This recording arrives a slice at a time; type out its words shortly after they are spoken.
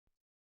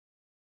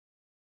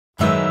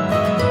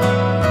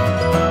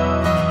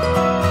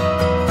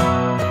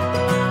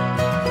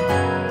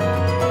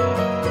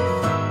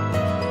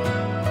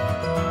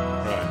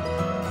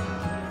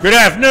Good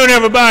afternoon,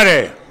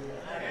 everybody.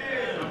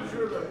 I'm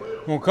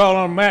going to call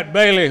on Matt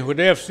Bailey with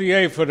the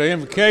FCA for the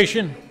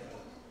invocation.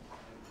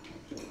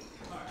 Let's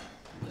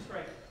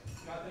pray.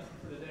 God, thank you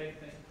for the day.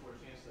 Thank you for a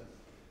chance to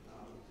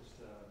just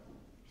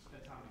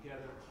spend time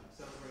together,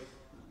 celebrate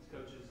these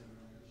coaches and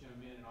these young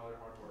men and all their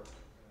hard work.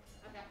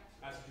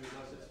 Ask that you would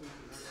bless this food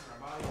for nourishing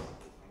our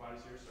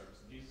bodies here at service.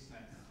 In Jesus'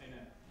 name,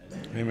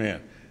 amen. Amen.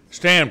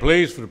 Stand,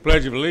 please, for the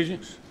Pledge of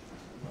Allegiance.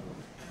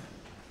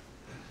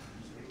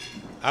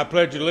 I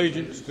pledge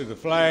allegiance to the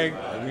flag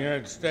of the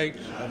United States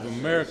of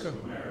America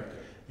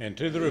and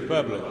to the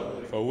republic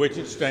for which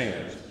it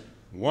stands,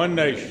 one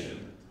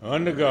nation,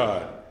 under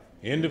God,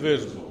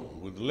 indivisible,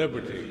 with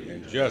liberty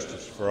and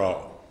justice for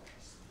all.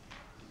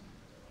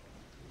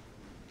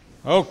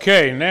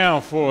 Okay, now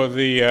for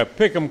the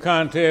Pick'em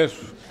contest.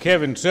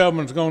 Kevin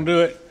Selman's going to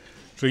do it.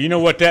 So you know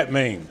what that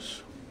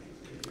means.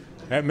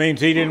 That means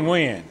he didn't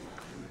win.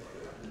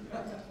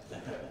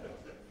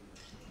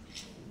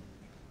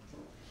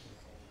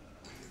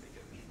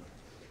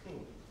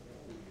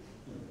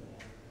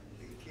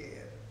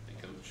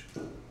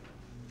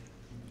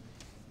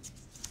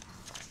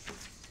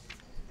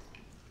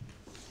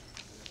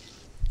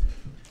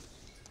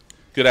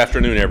 Good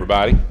afternoon,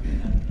 everybody.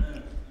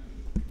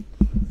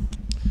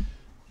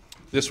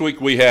 This week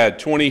we had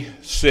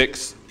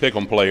 26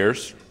 Pick'em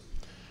players.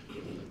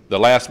 The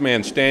last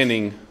man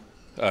standing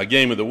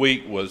game of the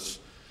week was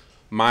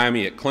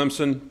Miami at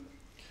Clemson.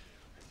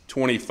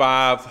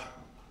 25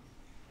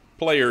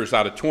 players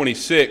out of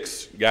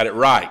 26 got it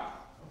right.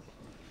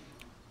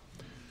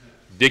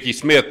 Dickie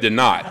Smith did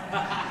not.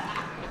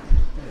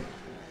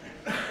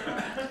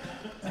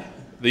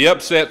 The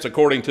upsets,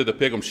 according to the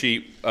Pick'em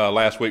sheet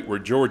last week, were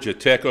Georgia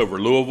Tech over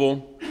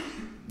Louisville,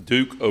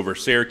 Duke over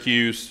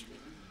Syracuse,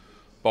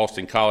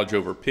 Boston College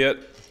over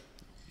Pitt,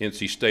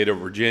 NC State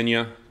over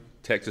Virginia,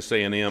 Texas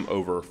A&M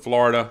over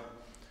Florida,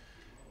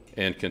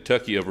 and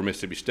Kentucky over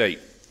Mississippi State.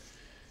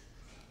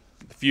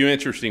 A few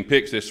interesting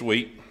picks this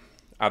week.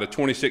 Out of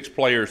 26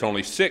 players,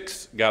 only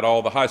 6 got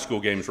all the high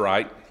school games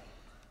right.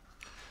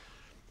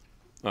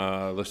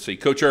 Let's see.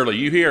 Coach Early,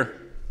 you here?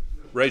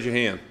 Raise your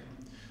hand.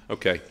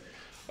 Okay.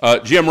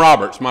 Jim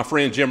Roberts, my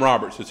friend Jim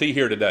Roberts, is he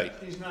here today?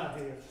 He's not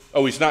here.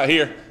 Oh, he's not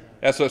here?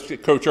 That's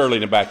Coach Early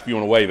in the back if you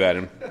want to wave at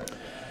him.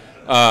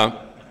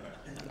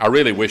 I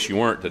really wish you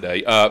weren't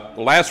today.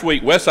 Last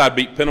week, Westside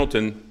beat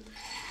Pendleton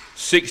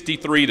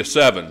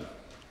 63-7.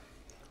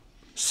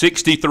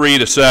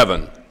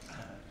 63-7.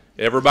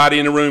 Everybody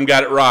in the room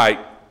got it right,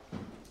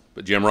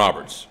 but Jim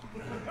Roberts.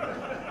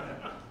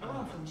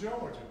 I'm from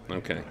Georgia.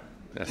 Okay,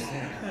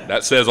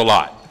 that says a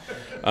lot.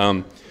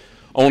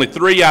 Only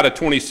 3 out of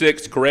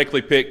 26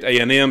 correctly picked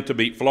A&M to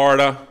beat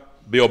Florida.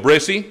 Bill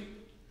Brissy,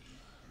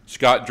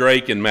 Scott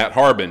Drake, and Matt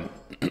Harbin.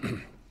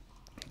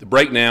 The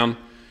breakdown,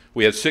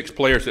 we had 6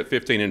 players at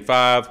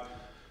 15-5,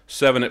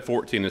 7 at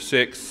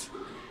 14-6,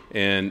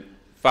 and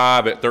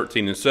 5 at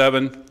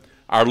 13-7.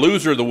 Our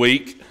loser of the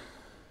week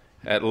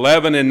at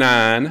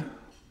 11-9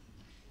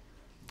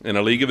 in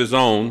a league of his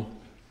own,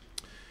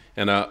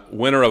 and a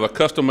winner of a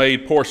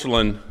custom-made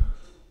porcelain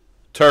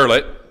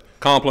turlet,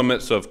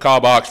 compliments of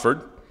Cobb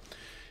Oxford,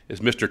 is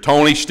Mr.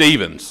 Tony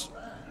Stevens.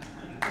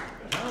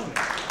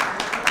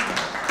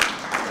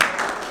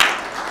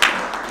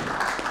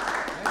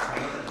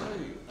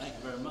 Thank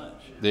you very much.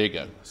 There you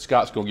go.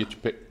 Scott's going to get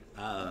your pick.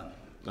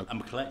 I'm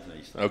collecting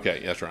these things.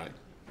 Okay, that's right.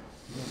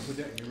 You want to put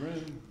that in your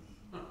room?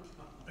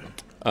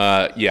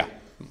 Yeah.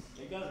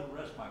 It goes with the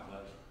rest of my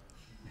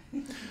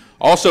clothes.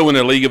 Also in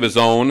a league of his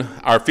own,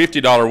 our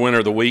 $50 winner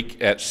of the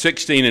week at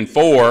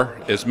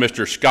 16-4 is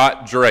Mr.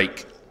 Scott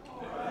Drake.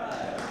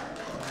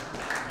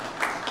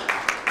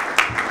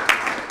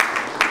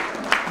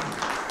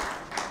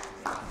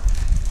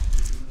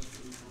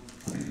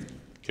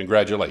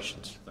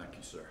 Congratulations. Thank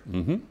you, sir.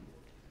 Mm-hmm.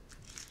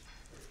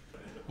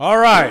 All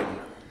right.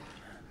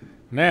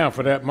 Now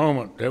for that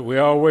moment that we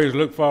always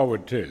look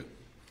forward to.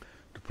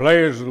 The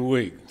players of the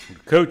week, the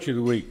coach of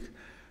the week,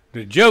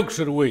 the jokes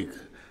of the week.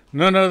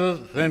 None other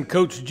than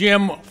Coach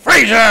Jim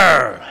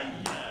Frazier.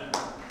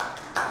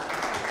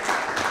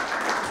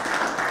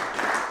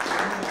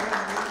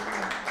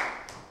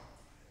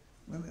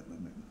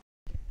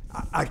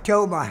 I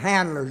told my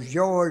handlers,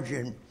 George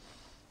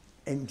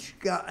and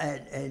Scott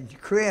and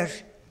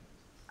Chris,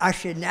 I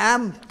said, now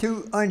I'm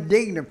too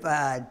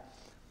undignified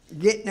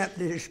getting up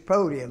to this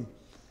podium.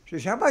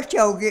 Says, how about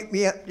y'all get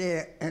me up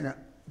there in a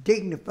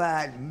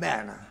dignified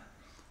manner?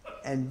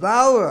 And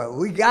Bauer,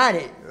 we got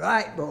it.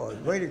 Right, boys.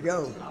 Way to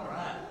go. All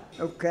right.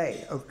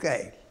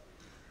 Okay.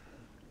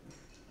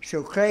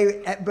 So,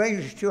 Clay, that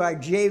brings us to our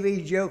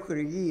JV joke of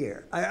the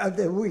year, of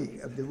the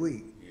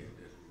week.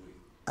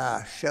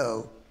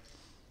 So,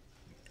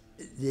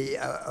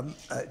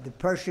 the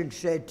person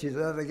said to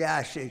the other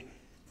guy, said,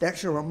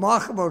 that's a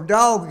remarkable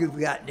dog you've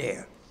got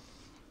there.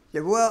 I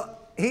said, well,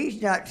 he's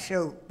not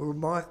so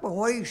remarkable.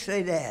 Why do you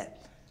say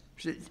that?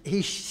 Said,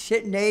 he's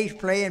sitting there, he's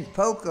playing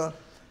poker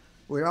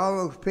with all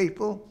those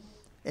people,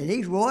 and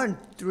he's won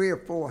 3 or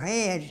 4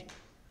 hands.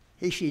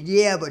 He said,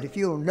 yeah, but if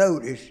you'll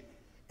notice,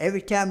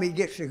 every time he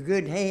gets a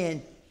good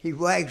hand, he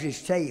wags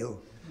his tail.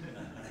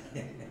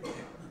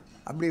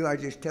 I believe I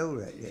just told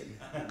that, didn't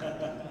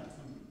I?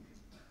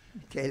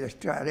 Okay, let's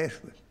try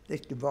this one.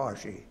 This is the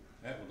varsity.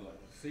 That was like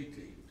a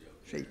C-team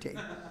joke. CT.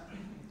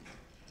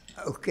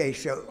 Okay,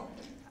 so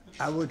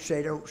I would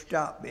say don't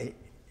stop me.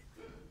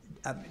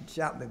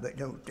 Stop me, but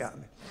don't stop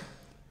me.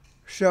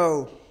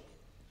 So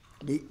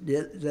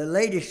the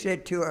lady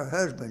said to her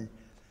husband,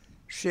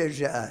 says,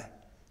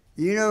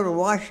 you know the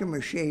washing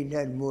machine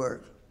doesn't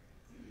work.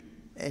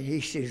 And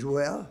he says,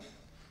 well,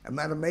 am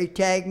I a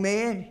Maytag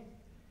man?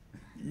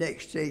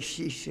 Next day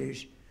she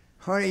says,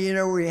 honey, you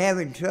know we're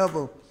having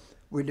trouble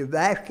with the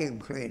vacuum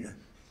cleaner.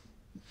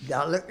 Do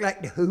I look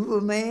like the Hoover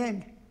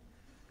man?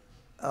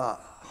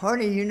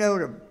 Honey, you know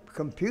the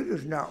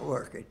computer's not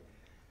working.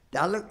 Do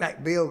I look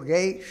like Bill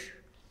Gates?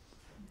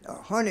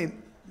 Honey,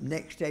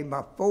 next day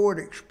my Ford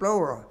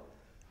Explorer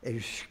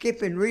is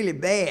skipping really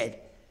bad.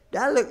 Do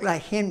I look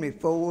like Henry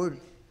Ford?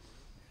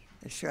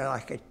 And so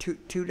like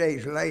two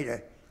days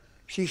later,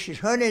 she says,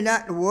 honey,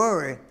 not to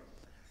worry.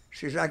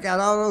 She says, I got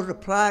all those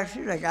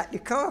appliances, I got the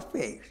car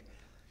fixed.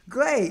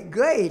 Great,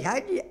 great,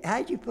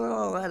 how'd you pull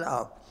all that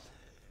off?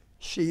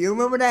 See, you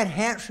remember that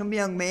handsome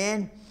young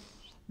man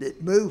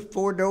that moved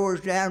 4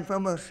 doors down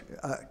from us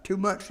 2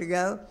 months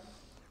ago?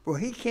 Well,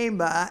 he came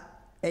by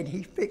and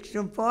he fixed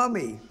them for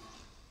me.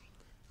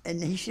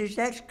 And he says,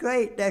 that's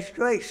great, that's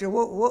great. So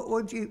what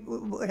would you,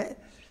 what?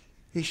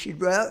 He said,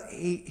 well,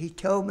 he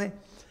told me,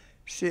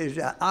 says,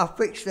 I'll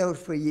fix those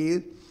for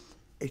you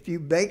if you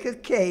bake a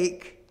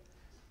cake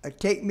or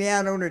take me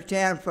out on the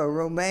town for a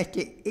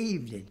romantic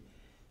evening.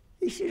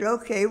 He said,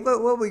 okay,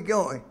 where we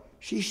going?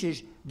 She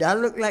says, do I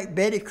look like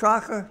Betty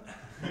Crocker?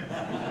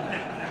 That's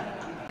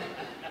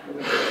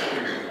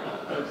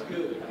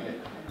good.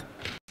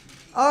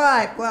 All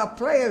right, well,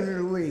 players of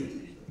the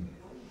week,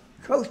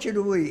 coach of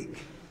the week,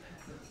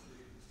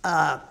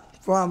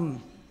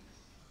 from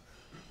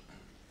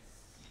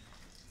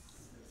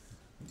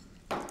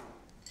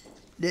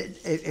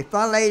if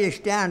I lay this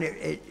down,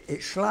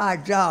 it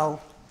slides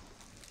off,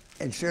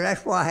 and so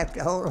that's why I have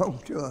to hold on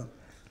to them.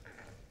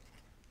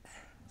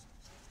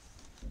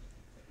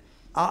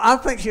 Our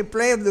offensive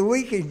player of the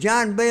week is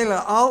John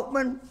Baylor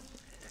Altman.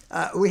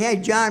 We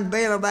had John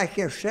Baylor back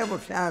here several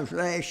times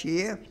last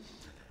year.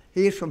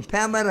 He is from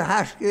Palmetto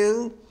High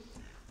School,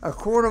 a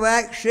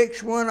quarterback,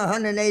 6'1",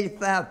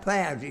 185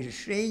 pounds. He's a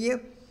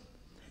senior.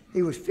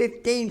 He was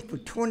 15 for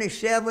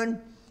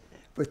 27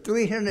 for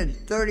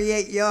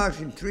 338 yards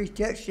and 3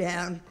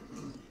 touchdowns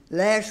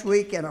last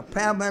week in a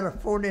Palmetto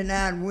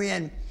 49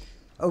 win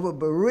over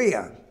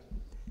Berea.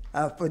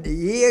 For the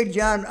year,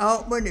 John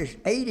Altman is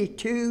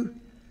 82.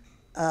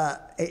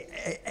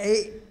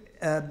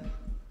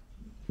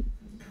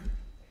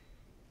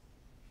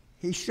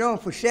 He's thrown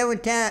for 7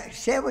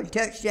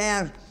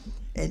 touchdowns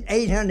and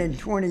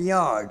 820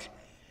 yards.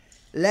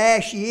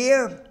 Last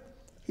year,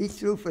 he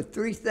threw for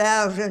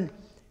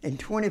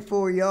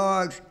 3,024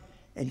 yards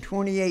and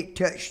 28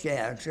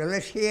 touchdowns. So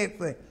let's hear it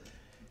for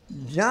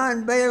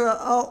John Baylor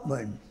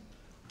Altman.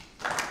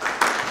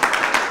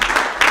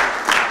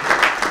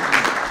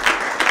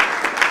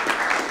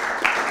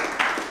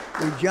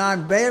 With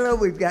John Baylor,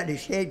 we've got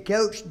his head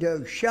coach,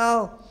 Doug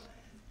Shaw,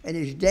 and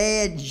his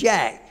dad,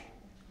 Jack.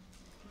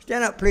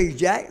 Stand up, please,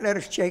 Jack. Let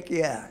us check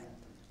you out.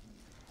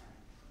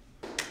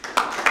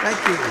 Thank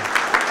you.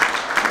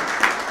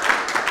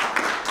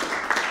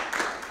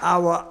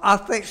 Our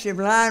offensive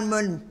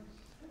lineman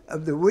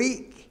of the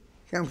week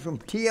comes from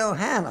T.O.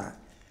 Hanna.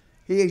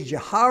 He is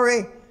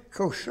Jahari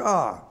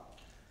Kosar.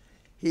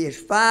 He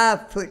is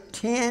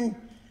 5'10",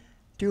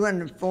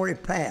 240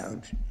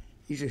 pounds.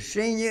 He's a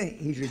senior.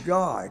 He's a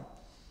guard.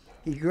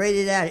 He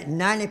graded out at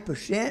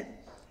 90%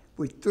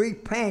 with 3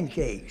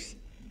 pancakes,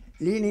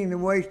 leading the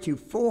way to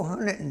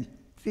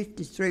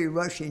 453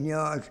 rushing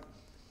yards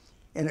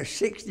and a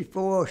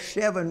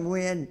 64-7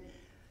 win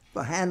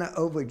for Hannah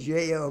over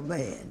J.L.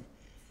 Man.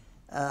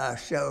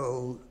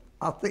 So,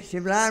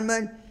 offensive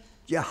lineman,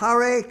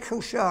 Jahari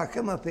Kosar.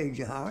 Come up here,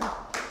 Jahari.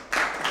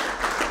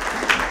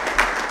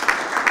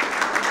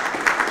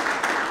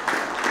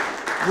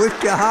 With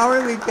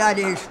Jahari, we've got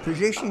his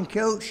position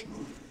coach,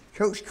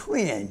 Coach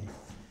Quinn,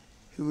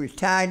 who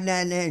retired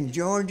down there in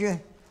Georgia,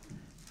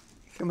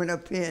 coming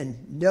up here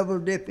and double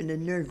dipping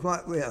and doing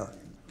quite well.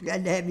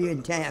 Glad to have you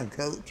in town,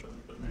 Coach.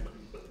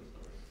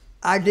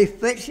 Our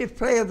defensive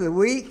player of the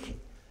week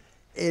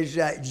is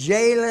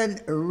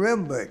Jalen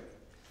Rimbert.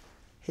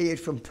 He is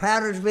from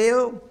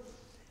Powdersville.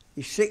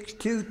 He's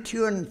 6'2",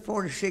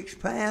 246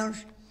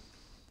 pounds.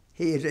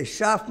 He is a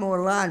sophomore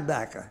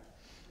linebacker.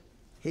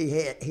 He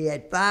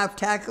had 5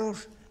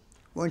 tackles,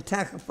 1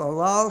 tackle for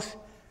loss,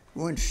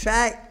 1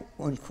 sack,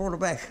 1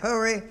 quarterback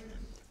hurry,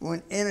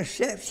 1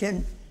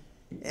 interception,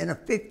 and a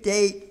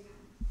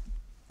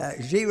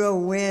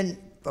 58-0 win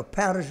for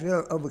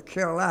Powdersville over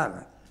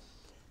Carolina.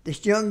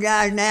 This young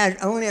guy now is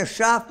only a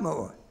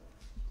sophomore.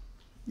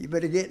 You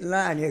better get in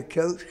line here,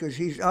 Coach, because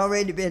he's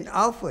already been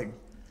offered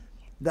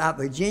by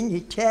Virginia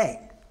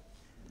Tech,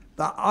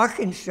 by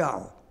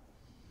Arkansas,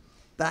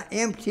 by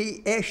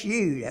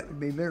MTSU, that would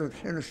be Middle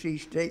Tennessee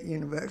State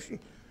University,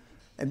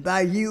 And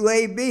by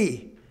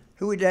UAB,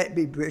 who would that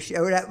be, Brissy?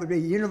 Oh, that would be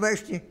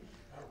University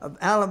of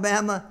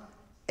Alabama,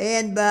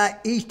 and by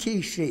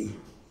ETC.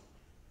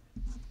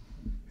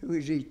 Who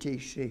is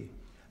ETC?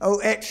 Oh,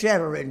 et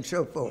cetera, and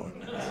so forth.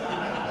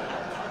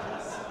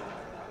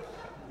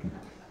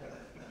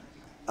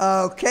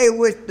 Okay,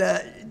 with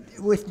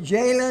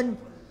Jalen,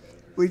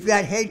 we've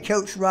got head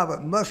coach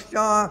Robert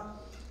Mustar.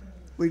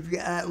 We've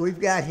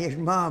got his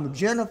mom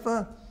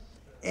Jennifer,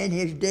 and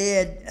his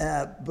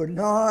dad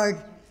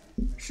Bernard.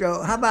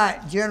 So how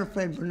about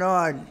Jennifer and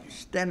Bernard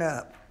stand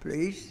up,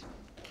 please?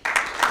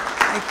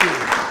 Thank you.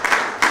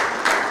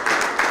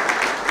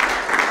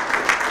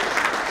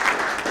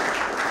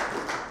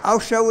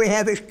 Also, we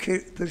have his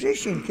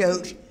position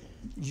coach,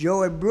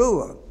 Joey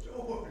Brewer.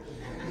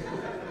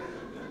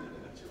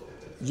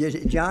 Is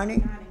it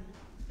Johnny?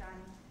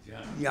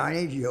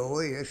 Johnny,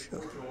 Joey, yes,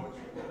 sir.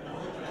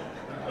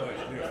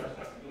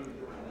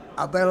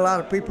 I bet a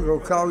lot of people will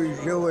call you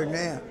Joey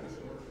now.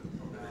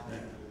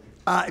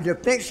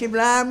 Defensive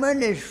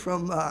lineman is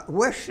from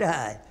West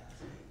Side,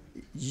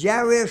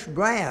 Jarius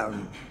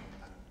Brown.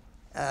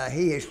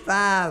 He is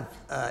 5'9",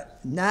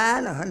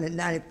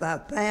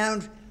 195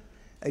 pounds,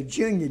 a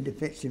junior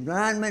defensive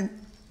lineman.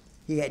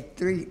 He had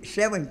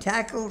 7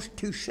 tackles,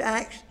 2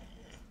 sacks,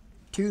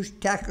 2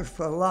 tackles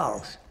for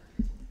loss,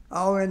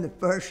 all in the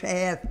first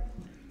half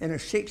in a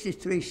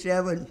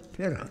 63-7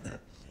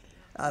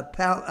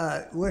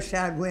 West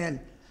Side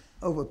win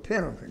over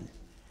Pendleton.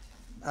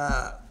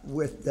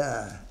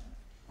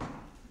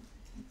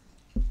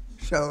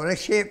 So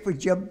let's hear it for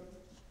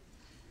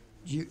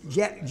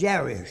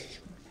Jarius.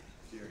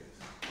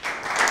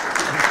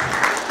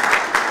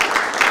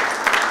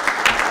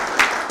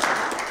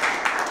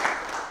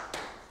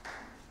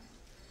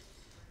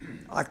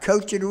 Our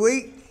coach of the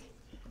week,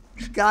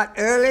 Scott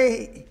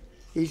Early.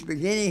 He's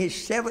beginning his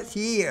 7th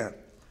year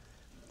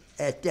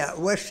at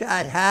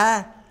Westside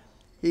High.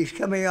 He's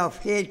coming off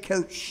head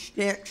coach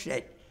stints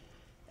at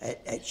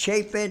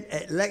Chapin,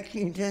 at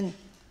Lexington,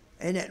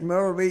 and at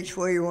Myrtle Beach,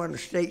 where he won the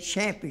state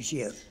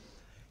championship.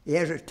 He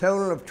has a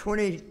total of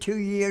 22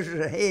 years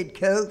as a head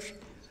coach,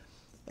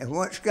 and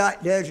what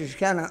Scott does is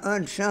kind of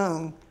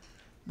unsung,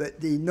 but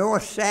the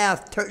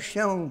North-South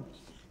Touchstone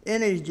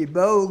Energy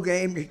Bowl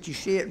game that you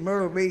see at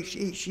Myrtle Beach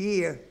each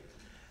year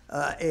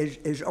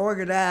is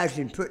organized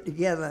and put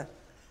together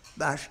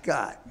by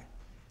Scott.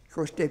 Of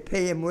course, they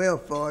pay him well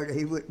for it, or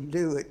he wouldn't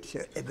do it,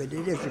 so, but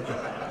it is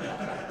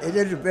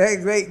a very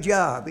great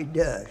job, he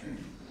does.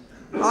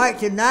 All right,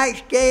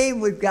 tonight's game,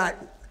 we've got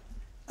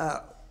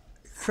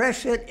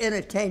Crescent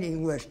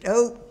entertaining West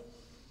Oak.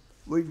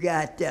 We've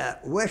got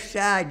West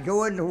Side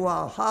going to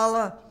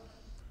Walhalla.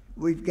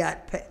 We've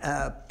got,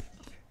 Pendleton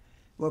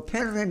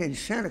and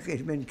Seneca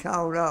has been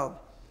called off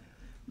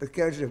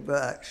because of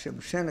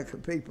some Seneca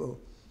people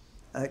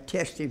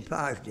testing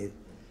positive.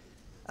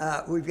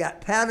 We've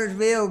got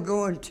Powdersville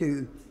going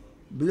to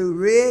Blue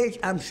Ridge.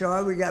 I'm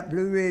sorry, we got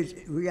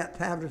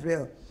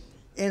Powdersville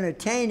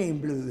entertaining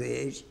Blue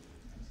Ridge.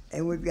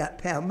 And we've got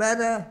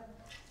Palmetto,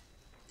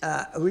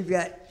 we've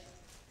got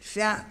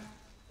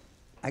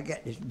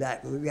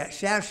we've got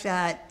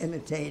Southside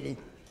entertaining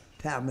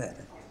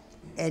Palmetto.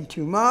 And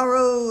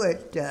tomorrow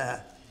at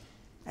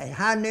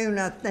high noon,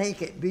 I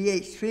think, at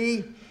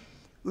BHP,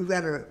 we've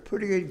got a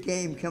pretty good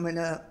game coming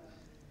up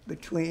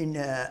between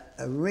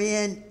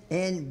Wren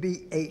and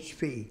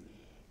BHP.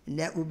 And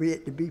that will be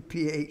at the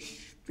BPH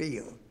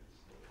field.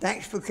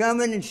 Thanks for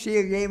coming, and see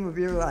a game of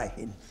your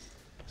liking.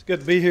 It's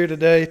good to be here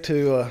today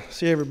to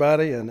see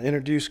everybody and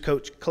introduce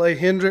Coach Clay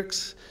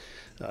Hendrix,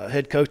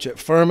 head coach at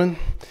Furman.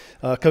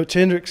 Coach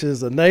Hendrix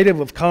is a native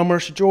of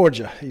Commerce,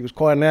 Georgia. He was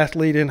quite an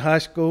athlete in high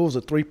school, was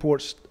a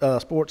sports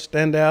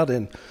standout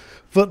in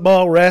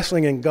football,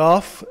 wrestling, and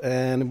golf,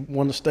 and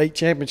won the state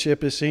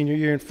championship his senior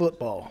year in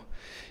football.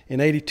 In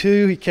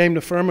 '82, he came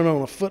to Furman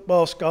on a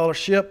football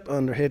scholarship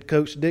under head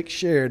coach Dick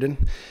Sheridan.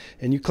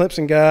 And you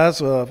Clemson guys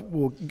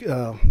will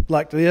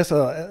like this.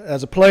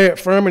 As a player at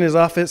Furman, his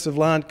offensive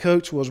line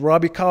coach was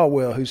Robbie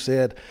Caldwell, who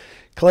said,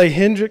 "Clay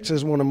Hendrix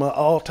is one of my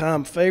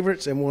all-time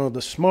favorites and one of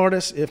the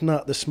smartest, if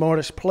not the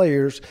smartest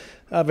players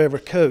I've ever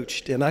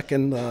coached." And I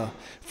can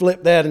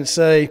flip that and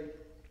say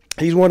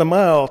he's one of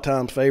my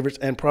all-time favorites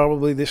and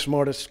probably the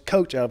smartest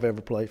coach I've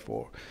ever played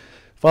for.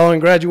 Following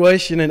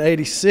graduation in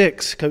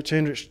 '86, Coach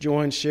Hendrix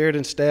joined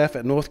Sheridan's staff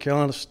at North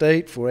Carolina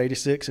State for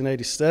 '86 and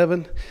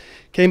 '87.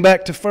 Came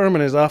back to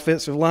Furman as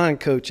offensive line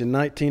coach in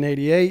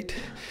 1988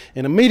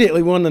 and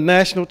immediately won the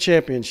national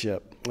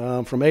championship.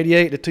 From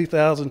 '88 to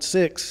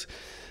 2006,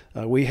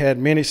 we had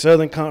many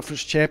Southern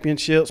Conference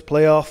championships,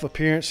 playoff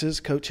appearances.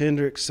 Coach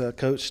Hendrix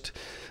coached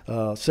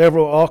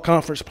several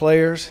all-conference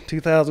players. In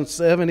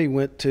 2007, he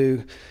went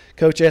to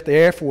coach at the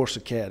Air Force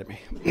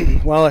Academy.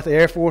 While at the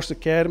Air Force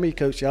Academy, he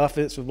coached the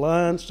offensive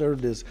line,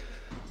 served as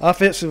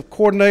offensive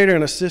coordinator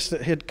and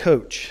assistant head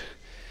coach.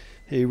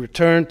 He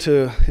returned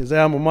to his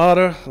alma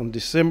mater on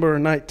December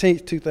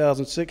 19,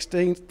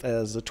 2016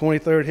 as the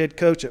 23rd head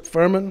coach at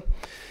Furman.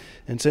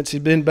 And since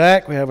he's been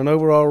back, we have an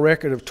overall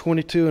record of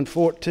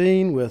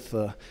 22-14 with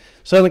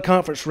Southern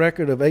Conference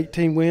record of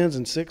 18 wins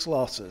and 6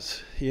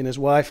 losses. He and his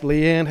wife,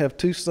 Leanne, have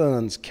 2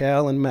 sons,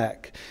 Cal and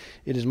Mac.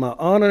 It is my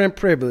honor and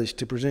privilege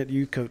to present to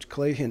you Coach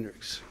Clay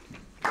Hendrix.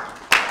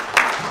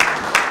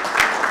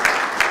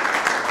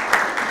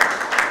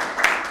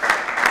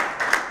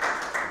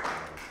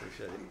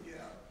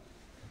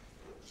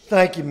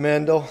 Thank you,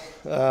 Mendel.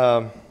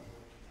 I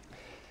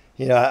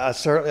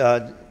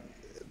certainly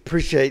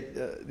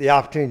appreciate the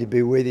opportunity to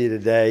be with you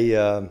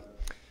today.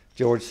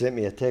 George sent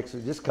me a text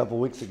just a couple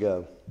of weeks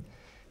ago.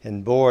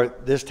 And boy,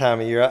 this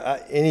time of year,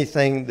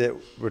 anything that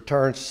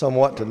returns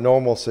somewhat to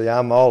normalcy,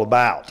 I'm all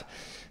about.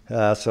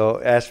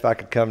 So asked if I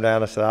could come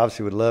down. I said,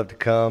 obviously would love to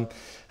come.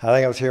 I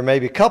think I was here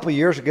maybe a couple of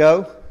years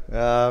ago.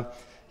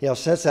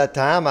 Since that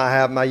time, I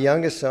have my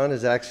youngest son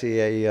is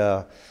actually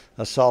a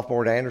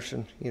sophomore at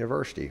Anderson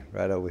University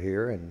right over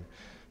here. And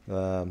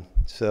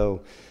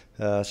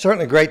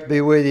certainly great to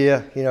be with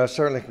you.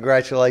 Certainly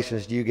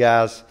congratulations to you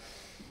guys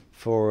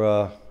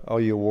for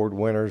all you award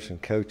winners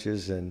and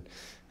coaches. And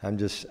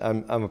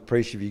I'm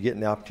appreciative of you getting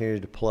the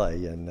opportunity to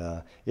play. And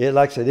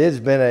like I said,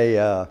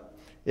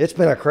 it's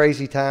been a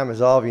crazy time,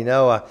 as all of you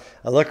know. I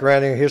look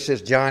around here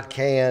sits John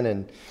Can,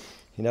 and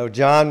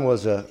John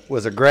was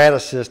a grad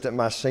assistant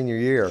my senior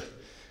year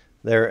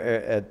there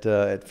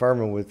at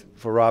Furman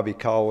for Robbie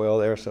Caldwell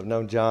there. So I've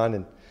known John,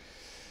 and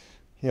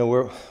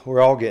we're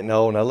all getting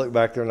old. And I look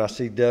back there and I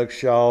see Doug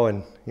Shaw,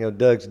 and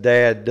Doug's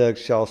dad, Doug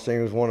Shaw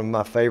Sr., was one of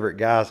my favorite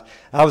guys.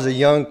 I was a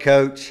young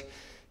coach,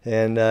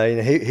 and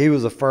he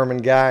was a Furman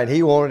guy, and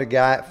he wanted a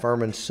guy at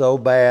Furman so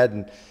bad.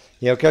 And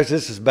Coach,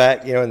 this is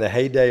back in the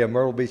heyday of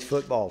Myrtle Beach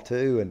football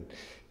too, and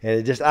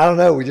it just, I don't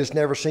know, we just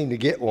never seem to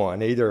get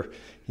one either.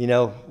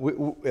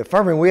 At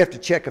Furman we have to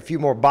check a few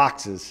more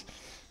boxes.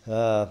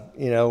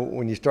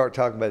 When you start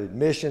talking about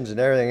admissions and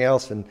everything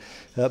else. And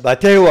but I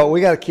tell you what,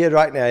 we got a kid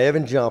right now,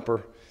 Evan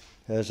Jumper,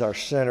 as our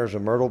center, is a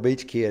Myrtle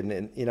Beach kid.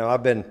 And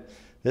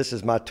this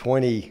is my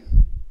 20,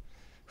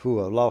 I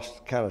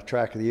lost kind of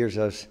track of the years.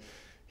 I was,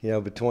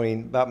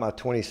 between about my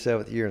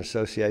 27th year in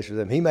association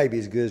with him. He may be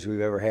as good as we've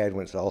ever had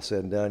when it's all said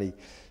and done. He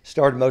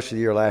started most of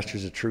the year last year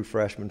as a true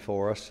freshman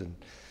for us. And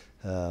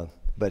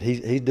but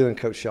he's doing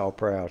Coach Shaw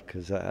proud,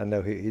 because I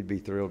know he'd be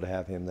thrilled to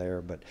have him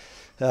there. But,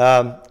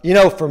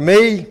 for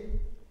me,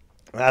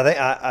 I think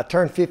I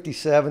turned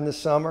 57 this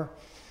summer.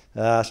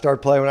 I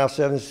started playing when I was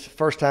 7. This is the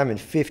first time in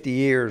 50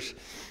 years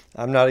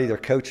I'm not either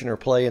coaching or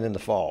playing in the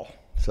fall.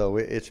 So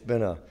it's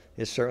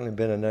certainly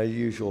been an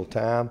unusual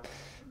time.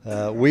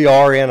 We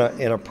are in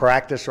a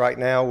practice right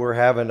now. We're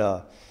having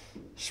a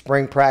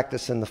spring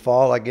practice in the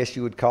fall, I guess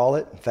you would call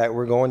it. In fact,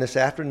 we're going this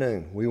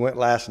afternoon. We went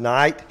last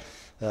night.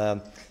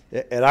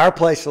 At our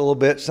place a little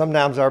bit,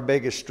 sometimes our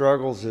biggest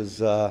struggles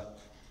is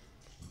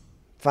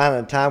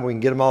finding time we can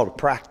get them all to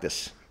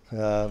practice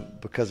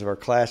because of our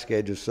class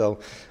schedules. So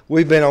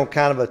we've been on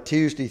kind of a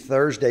Tuesday,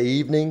 Thursday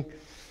evening,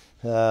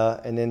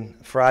 and then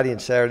Friday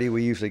and Saturday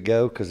we usually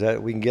go because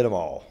we can get them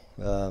all.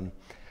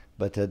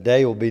 But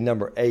today will be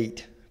number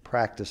 8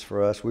 practice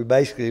for us. We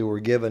basically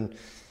were given,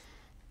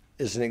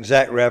 it's an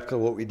exact replica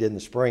of what we did in the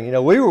spring.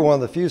 We were one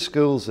of the few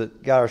schools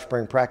that got our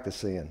spring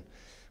practice in.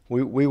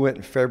 We went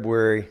in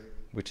February,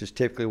 which is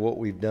typically what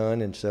we've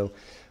done, and so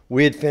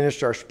we had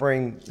finished our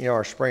spring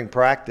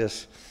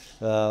practice.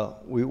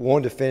 We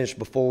wanted to finish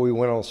before we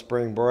went on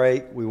spring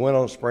break. We went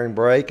on spring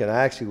break, and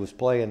I actually was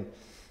playing.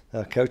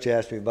 Coach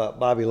asked me about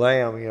Bobby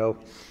Lamb,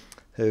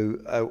 who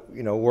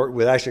worked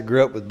with. Actually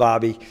grew up with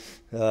Bobby,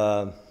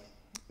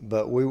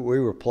 but we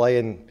were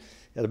playing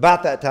at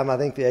about that time. I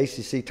think the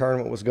ACC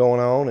tournament was going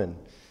on, and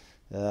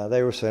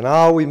they were saying,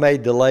 "Oh, we may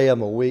delay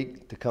them a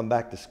week to come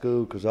back to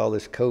school because all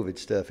this COVID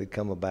stuff had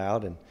come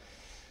about." And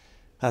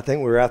I think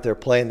we were out there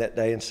playing that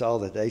day and saw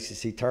that the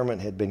ACC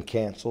tournament had been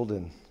canceled.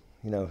 And,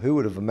 who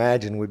would have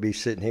imagined we'd be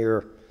sitting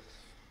here,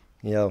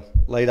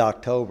 late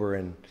October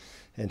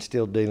and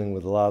still dealing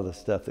with a lot of the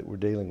stuff that we're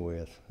dealing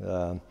with.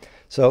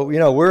 So,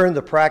 we're in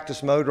the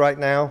practice mode right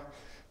now.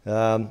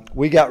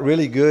 We got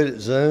really good at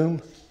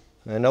Zoom,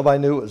 and nobody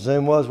knew what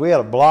Zoom was. We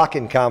had a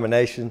blocking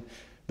combination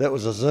that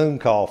was a Zoom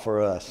call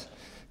for us.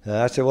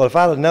 I said, well, if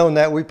I'd have known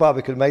that, we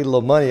probably could have made a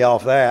little money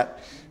off that.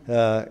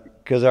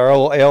 Because our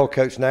old L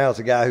coach now is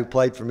a guy who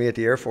played for me at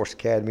the Air Force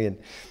Academy, and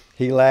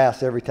he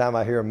laughs every time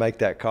I hear him make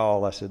that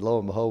call. I said, lo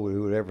and behold,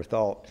 who would have ever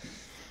thought,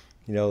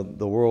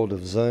 the world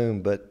of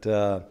Zoom. But,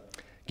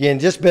 again,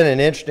 just been an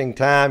interesting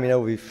time.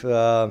 We've,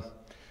 the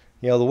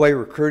way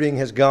recruiting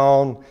has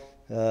gone,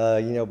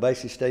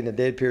 basically stayed in a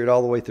dead period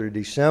all the way through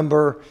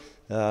December.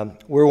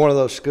 We're one of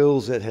those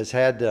schools that has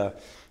had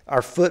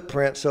our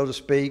footprint, so to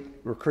speak,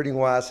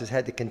 recruiting-wise, has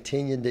had to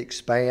continue to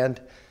expand.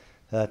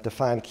 To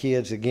find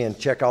kids, again,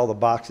 check all the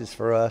boxes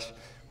for us.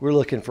 We're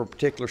looking for a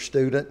particular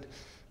student,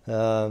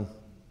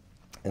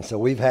 and so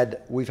we've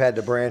had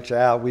to branch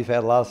out. We've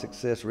had a lot of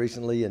success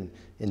recently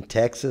in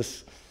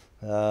Texas,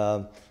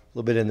 a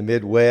little bit in the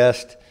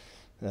Midwest,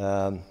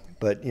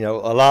 but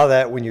a lot of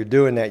that, when you're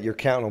doing that, you're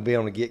counting on being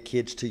able to get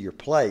kids to your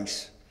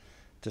place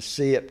to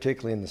see it,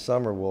 particularly in the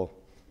summer. Well,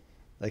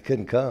 they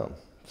couldn't come,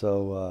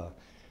 so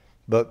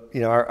but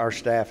our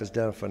staff has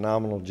done a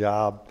phenomenal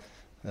job.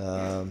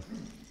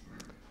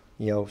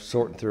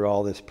 sorting through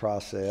all this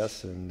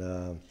process,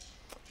 and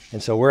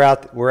so we're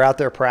out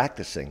there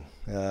practicing.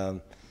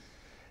 I've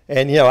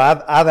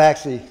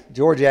actually,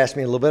 George asked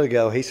me a little bit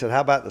ago, he said,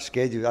 how about the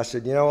schedule? I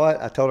said, you know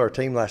what? I told our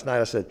team last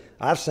night, I said,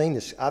 I've seen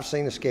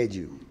the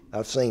schedule.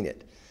 I've seen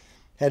it.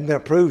 Hadn't been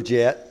approved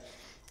yet.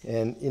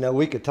 And,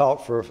 we could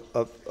talk for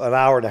an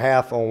hour and a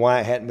half on why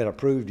it hadn't been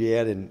approved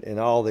yet and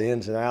all the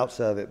ins and outs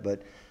of it.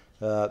 But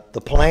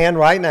the plan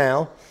right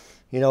now,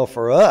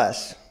 for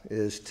us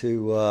is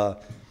to,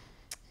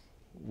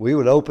 we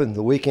would open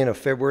the weekend of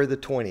February the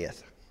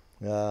 20th.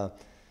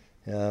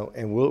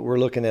 And we're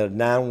looking at a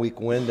 9-week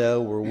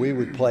window where we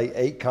would play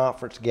 8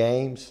 conference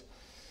games.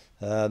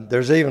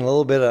 There's even a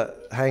little bit of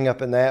hang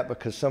up in that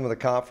because some of the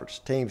conference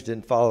teams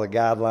didn't follow the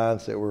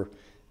guidelines that were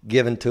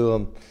given to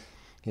them.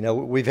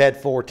 We've had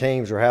 4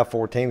 teams or have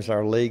 4 teams in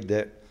our league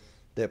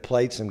that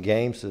played some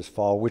games this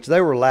fall, which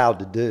they were allowed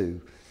to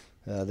do.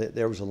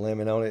 There was a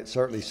limit on it. It's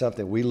certainly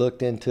something we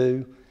looked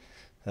into.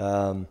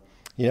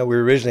 We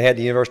originally had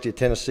the University of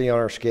Tennessee on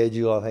our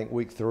schedule, I think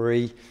week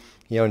 3.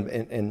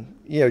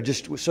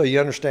 Just so you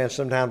understand,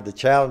 sometimes the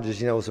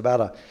challenges, it was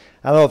about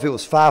I don't know if it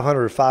was $500,000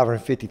 or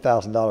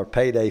 $550,000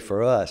 payday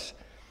for us.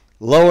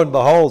 Lo and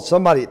behold,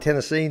 somebody at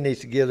Tennessee needs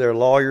to give their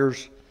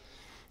lawyers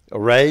a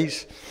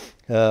raise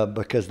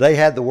because they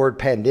had the word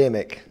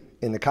pandemic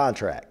in the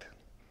contract.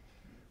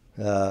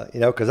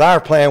 Because our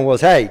plan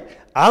was, hey,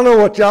 I don't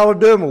know what y'all are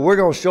doing, but we're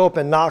going to show up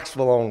in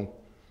Knoxville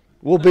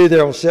we'll be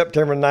there on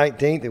September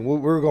 19th, and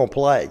we're going to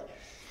play.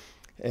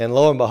 And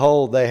lo and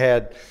behold, they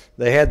had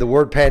the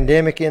word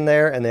pandemic in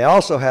there, and they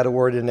also had a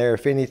word in there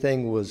if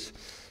anything was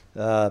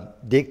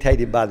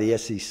dictated by the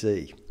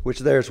SEC, which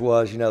theirs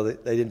was,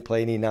 they didn't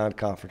play any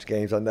non-conference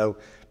games. I know,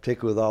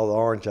 particularly with all the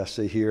orange I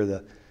see here,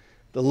 the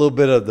little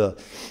bit of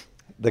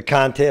the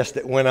contest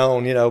that went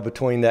on,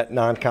 between that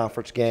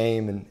non-conference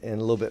game and a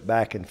little bit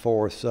back and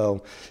forth.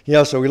 So,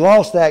 so we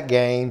lost that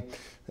game.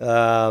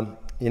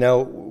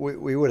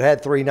 We would have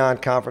had 3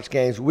 non-conference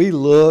games. We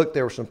looked.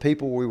 There were some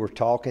people we were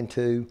talking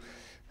to.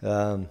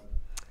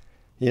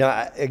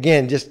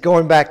 Again, just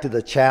going back to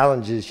the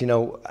challenges,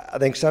 I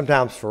think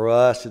sometimes for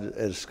us at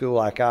a school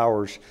like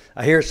ours,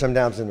 I hear it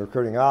sometimes in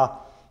recruiting,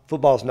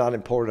 football's not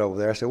important over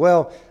there. I said,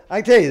 well,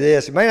 I can tell you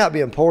this, it may not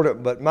be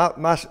important, but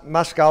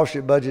my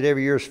scholarship budget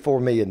every year is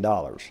 $4 million.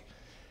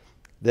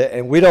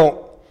 And we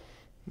don't,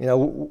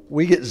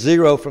 we get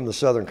 0 from the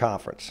Southern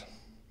Conference.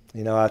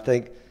 I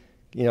think,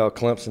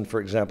 Clemson, for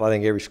example, I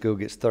think every school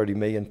gets $30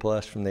 million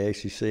plus from the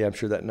ACC. I'm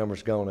sure that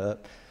number's gone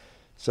up.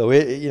 So,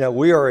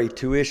 we are a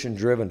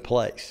tuition-driven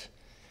place.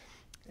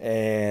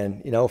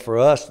 And, for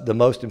us, the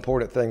most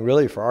important thing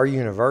really for our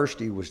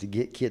university was to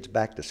get kids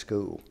back to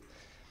school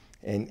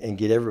and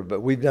get everybody.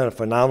 But we've done a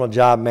phenomenal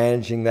job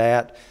managing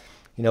that.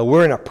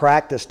 We're in a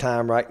practice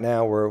time right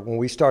now where when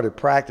we started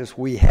practice,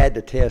 we had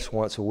to test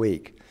once a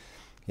week.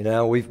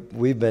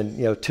 We've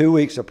been, 2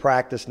 weeks of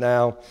practice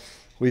now.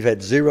 We've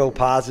had 0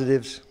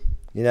 positives,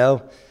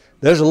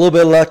 There's a little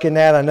bit of luck in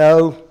that, I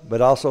know,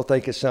 but I also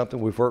think it's something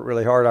we've worked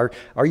really hard.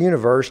 Our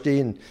university,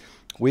 and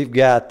we've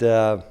got,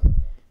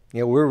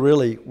 we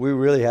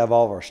really have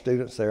all of our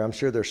students there. I'm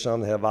sure there's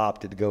some that have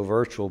opted to go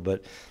virtual,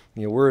 but,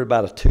 we're at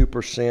about a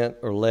 2%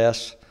 or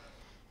less,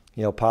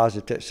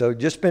 positive. So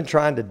just been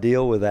trying to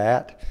deal with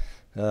that.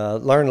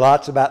 Learned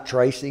lots about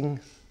tracing,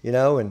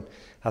 and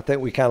I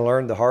think we kind of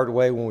learned the hard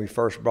way when we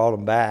first brought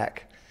them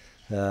back.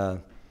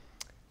 So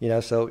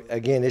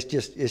again, it's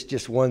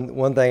just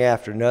one thing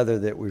after another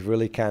that we've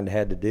really kind of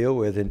had to deal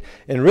with, and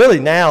really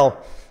now,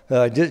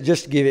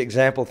 just to give you an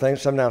example,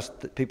 things sometimes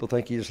people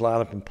think you just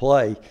line up and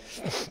play.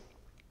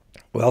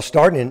 Well,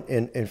 starting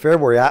in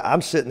February,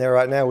 I'm sitting there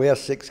right now. We have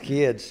 6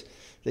 kids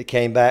that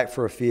came back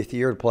for a 5th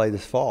year to play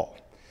this fall.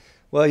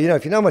 Well,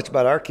 if you know much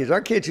about our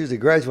kids usually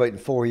graduate in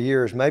 4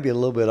 years, maybe a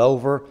little bit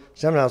over.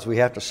 Sometimes we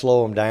have to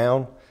slow them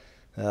down.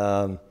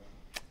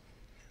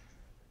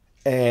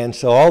 And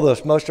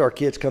so most of our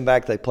kids come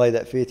back, they play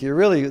that 5th year.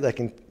 Really,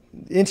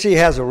 NCAA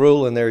has a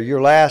rule in there.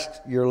 Your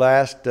last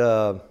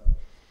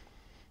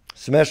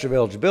semester of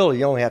eligibility,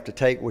 you only have to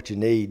take what you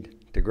need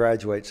to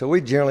graduate. So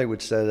we generally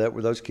would set it up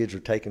where those kids are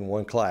taking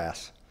 1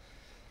 class.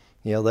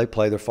 They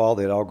play their fall.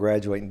 They'd all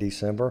graduate in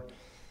December.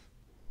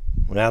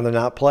 Well, now they're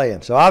not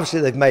playing. So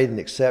obviously they've made an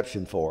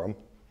exception for them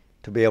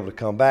to be able to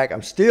come back.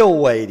 I'm still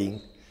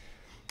waiting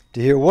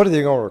to hear what are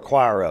they going to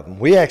require of them.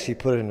 We actually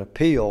put in an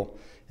appeal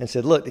and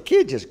said, look, the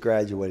kid just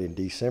graduated in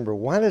December.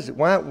 Why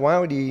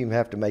would you even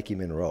have to make him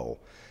enroll?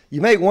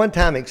 You make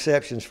one-time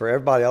exceptions for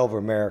everybody all over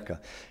America.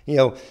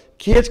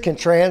 Kids can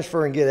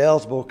transfer and get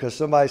eligible because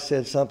somebody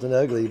said something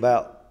ugly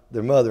about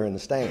their mother in the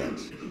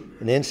stands.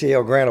 And the NCAA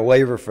will grant a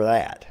waiver for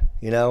that.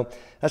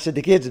 I said,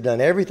 the kids have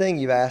done everything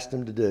you've asked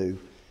them to do.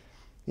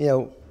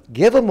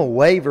 Give them a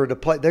waiver to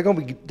play. They're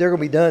going to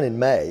be done in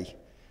May.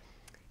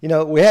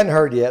 We hadn't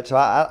heard yet, so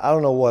I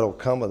don't know what will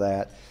come of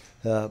that.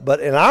 But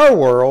in our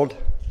world,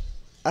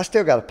 I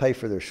still got to pay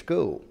for their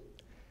school.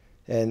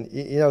 And,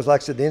 it's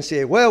like I said, the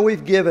NCAA, well,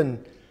 we've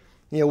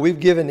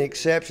given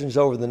exceptions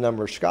over the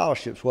number of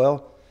scholarships.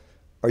 Well,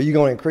 are you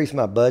going to increase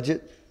my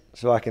budget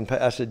so I can pay.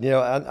 I said,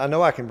 I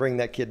know I can bring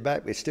that kid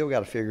back, but it's still got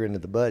to figure into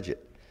the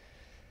budget.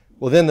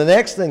 Well, then the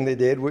next thing they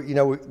did,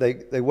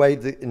 they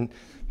waived the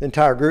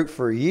entire group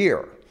for a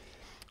year.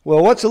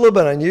 Well, what's a little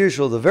bit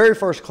unusual, the very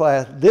first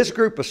class, this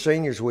group of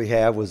seniors we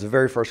have was the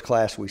very first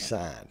class we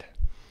signed.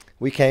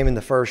 We came in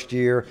the first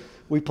year.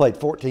 We played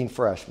 14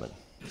 freshmen.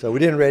 So we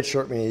didn't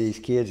redshirt many of these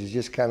kids. It's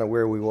just kind of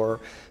where we were.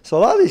 So a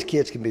lot of these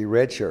kids can be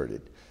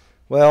redshirted.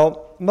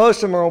 Well,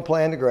 most of them are on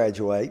plan to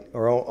graduate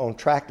or on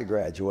track to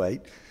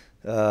graduate.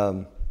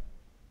 And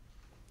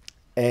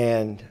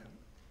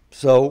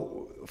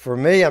so for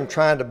me, I'm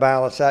trying to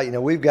balance out.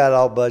 We've got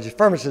all budget.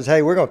 Furman says,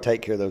 hey, we're going to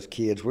take care of those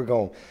kids. We're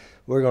going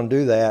to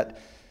do that.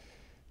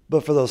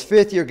 But for those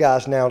fifth-year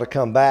guys now to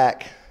come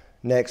back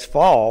next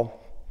fall,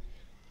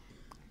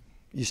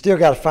 you still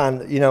got to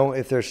find,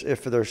 if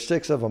there's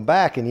 6 of them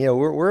back, and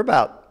we're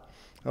about,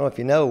 I don't know if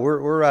you know,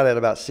 we're right at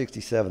about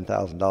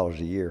 $67,000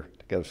 a year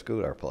to go to school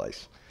at our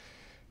place.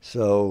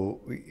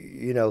 So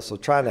so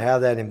trying to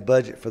have that in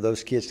budget for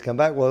those kids to come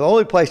back. Well, the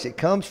only place it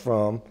comes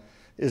from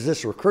is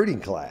this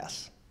recruiting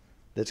class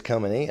that's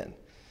coming in.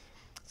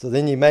 So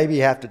then you maybe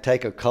have to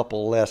take a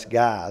couple less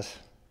guys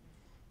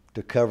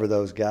to cover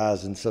those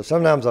guys. And so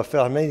sometimes I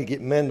feel I need to get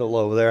Mendel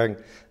over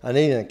there. I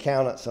need an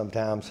accountant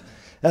sometimes.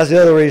 That's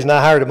the other reason I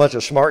hired a bunch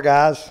of smart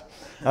guys.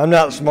 I'm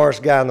not the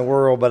smartest guy in the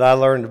world, but I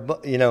learned,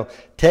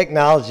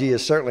 technology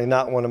is certainly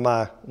not one of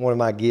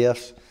my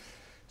gifts.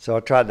 So I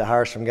tried to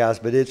hire some guys,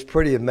 but it's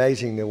pretty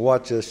amazing to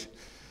watch us,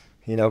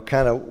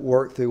 kind of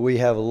work through. We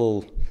have a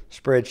little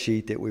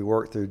spreadsheet that we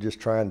work through, just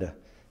trying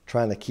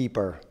to keep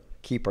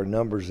our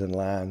numbers in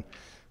line.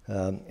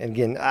 And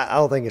again, I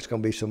don't think it's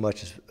going to be so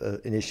much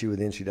an issue with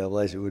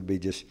NCAA as it would be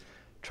just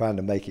trying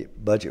to make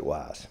it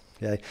budget-wise.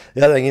 Okay.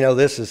 The other thing,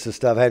 this is the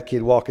stuff. I had a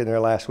kid walk in there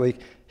last week.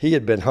 He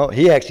had been home.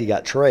 He actually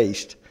got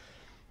traced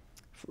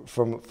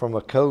from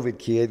a COVID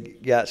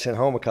kid, got sent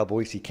home a couple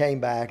weeks. He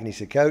came back and he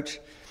said, Coach,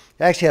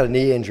 I actually had a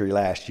knee injury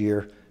last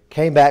year,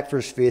 came back for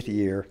his 5th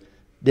year,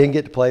 didn't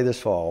get to play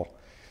this fall.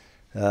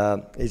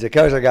 He said,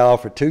 Coach, I got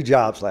offered 2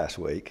 jobs last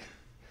week.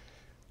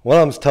 One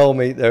of them's told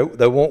me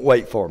they won't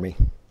wait for me.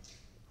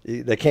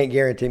 They can't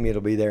guarantee me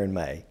it'll be there in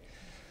May.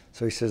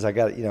 So he says, I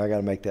got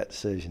to make that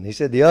decision. He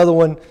said, the other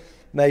one,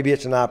 maybe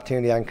it's an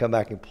opportunity I can come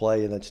back and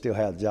play and then still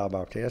have the job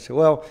opportunity. I said,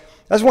 well,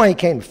 that's why he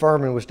came to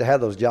Furman, was to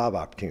have those job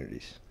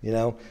opportunities.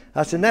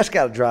 I said, and that's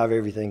got to drive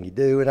everything you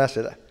do. And I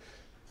said,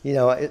 you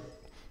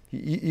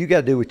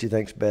got to do what you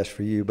think's best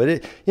for you.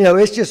 But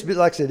it's just,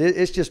 like I said,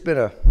 it's just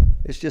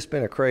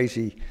been a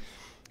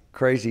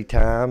crazy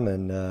time.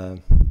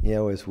 And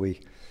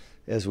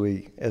as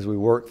we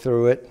work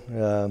through it,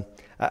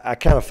 I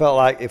kind of felt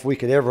like if we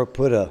could ever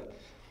put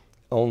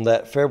on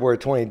that February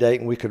 20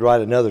 date and we could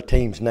write another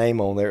team's name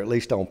on there, at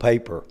least on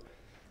paper,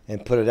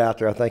 and put it out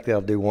there, I think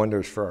that'll do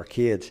wonders for our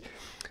kids.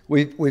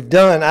 We've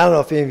done, I don't know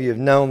if any of you have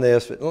known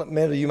this, but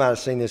Mendel, you might have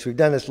seen this. We've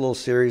done this little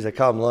series, they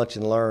call them Lunch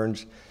and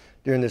Learns.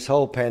 During this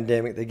whole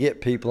pandemic, they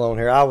get people on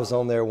here. I was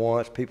on there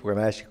once. People were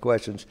going to ask you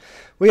questions.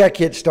 We got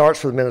kid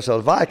starts for the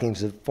Minnesota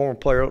Vikings, a former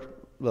player,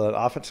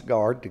 offensive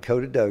guard,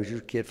 Dakota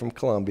Dozier, kid from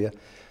Columbia.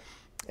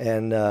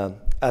 And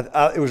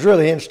it was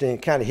really interesting.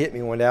 It kind of hit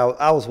me one day.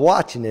 I was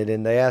watching it,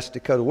 and they asked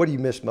Dakota, what do you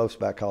miss most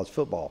about college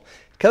football?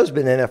 Dakota's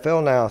been in the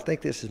NFL now. I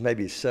think this is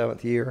maybe his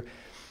 7th year.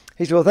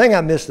 He said, well, the thing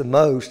I miss the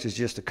most is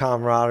just the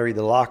camaraderie,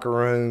 the locker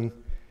room,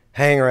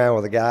 hanging around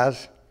with the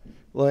guys.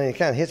 Well, and it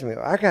kind of hits me.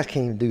 Our guys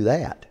can't even do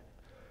that.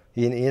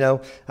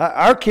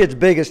 Our kids'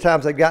 biggest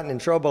times they've gotten in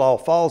trouble all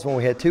fall is when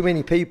we had too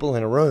many people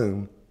in a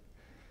room,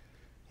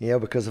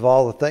 because of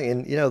all the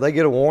things. And, they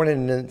get a warning,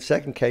 and in the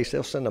second case,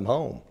 they'll send them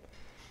home.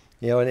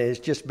 And it's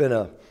just been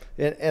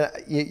and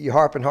you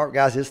harp,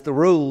 guys, it's the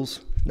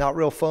rules, not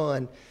real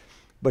fun.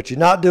 But you're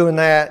not doing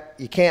that,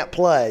 you can't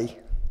play,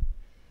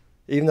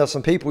 even though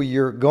some people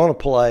you're going to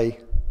play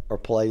are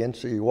playing,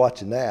 so you're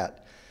watching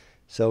that.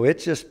 So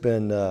it's just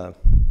been,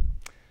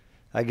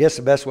 I guess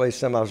the best way to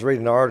sum, I was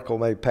reading an article,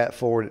 maybe Pat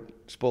Ford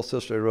at Sports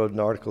Illustrated wrote an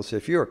article, said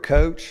if you're a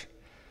coach,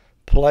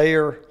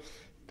 player,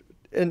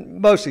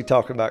 and mostly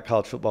talking about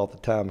college football at the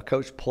time,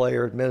 coach,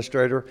 player,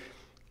 administrator,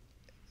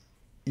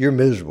 you're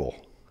miserable.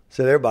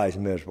 Said everybody's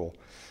miserable.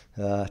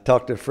 I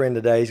talked to a friend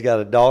today. He's got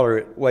a daughter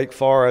at Wake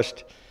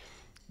Forest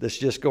that's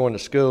just going to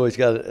school. He's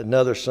got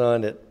another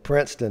son at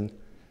Princeton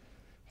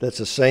that's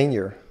a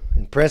senior,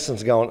 and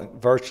Princeton's gone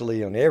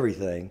virtually on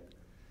everything.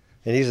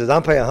 And he says,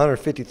 I'm paying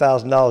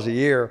 $150,000 a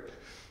year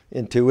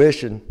in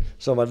tuition,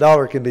 so my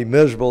daughter can be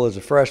miserable as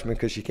a freshman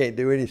because she can't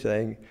do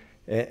anything.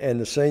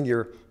 And the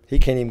senior, he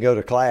can't even go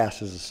to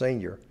class as a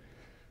senior.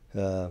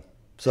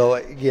 So,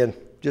 again,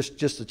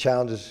 just the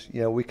challenges,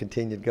 we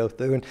continue to go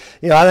through.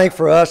 And, I think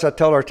for us, I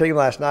told our team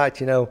last night,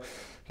 the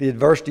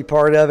adversity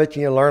part of it,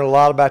 learn a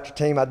lot about your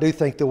team. I do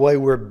think the way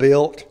we're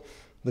built,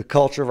 the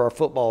culture of our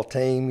football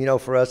team,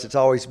 for us, it's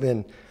always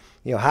been,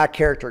 high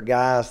character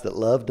guys that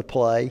love to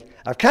play.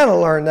 I've kind of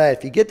learned that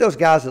if you get those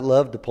guys that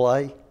love to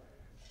play,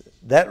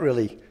 that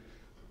really,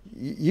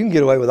 you can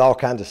get away with all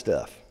kinds of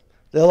stuff.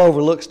 They'll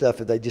overlook stuff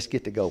if they just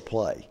get to go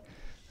play.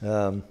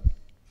 So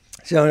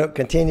it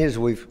continues.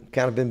 We've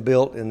kind of been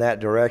built in that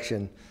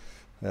direction.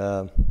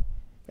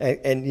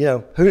 And you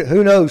know,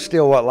 who knows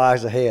still what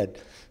lies ahead.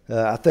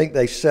 I think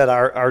they set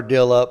our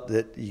deal up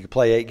that you can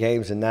play 8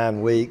 games in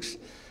 9 weeks.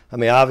 I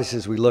mean, obviously,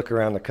 as we look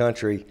around the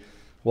country,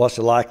 what's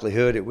the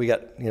likelihood that we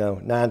got,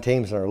 9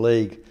 teams in our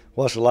league?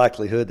 What's the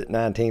likelihood that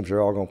 9 teams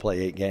are all going to play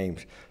 8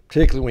 games,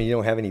 particularly when you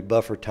don't have any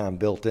buffer time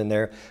built in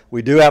there?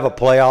 We do have a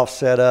playoff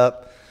set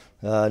up.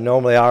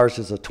 Normally ours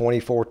is a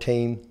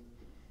 24-team,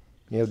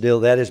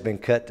 deal. That has been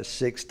cut to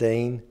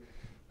 16.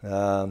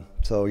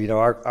 So,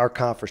 our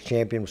conference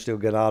champion will still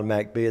get an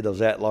automatic bid.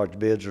 Those at-large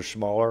bids are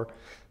smaller.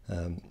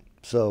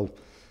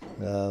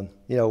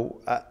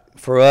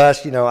 For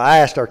us, I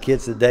asked our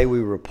kids the day we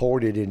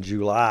reported in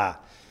July,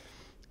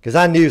 because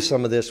I knew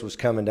some of this was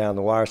coming down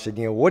the wire. I said,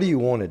 what do you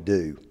want to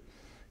do?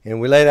 And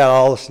we laid out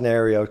all the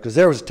scenarios, because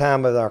there was a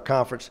time in our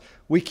conference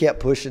we kept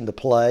pushing to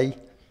play,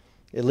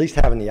 at least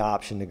having the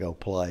option to go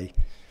play.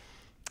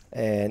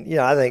 And,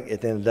 I think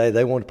at the end of the day,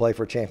 they wanted to play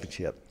for a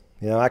championship.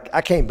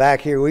 I came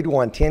back here. We'd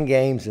won 10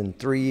 games in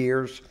 3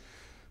 years.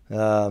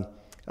 I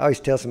always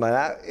tell somebody,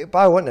 it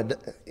probably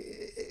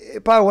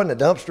wasn't a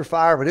dumpster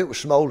fire, but it was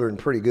smoldering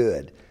pretty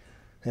good.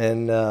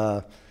 And,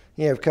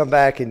 come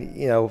back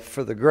and,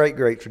 for the great,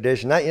 great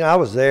tradition. I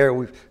was there.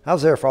 I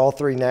was there for all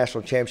 3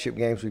 national championship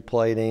games we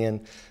played in.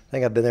 I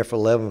think I've been there for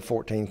 11,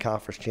 14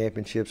 conference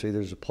championships,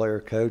 either as a player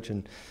or coach.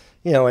 And,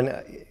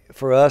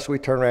 for us, we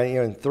turned around,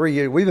 in 3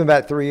 years. We've been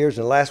back 3 years,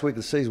 and the last week of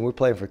the season, we're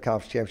playing for the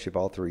conference championship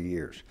all 3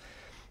 years.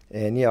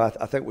 And, I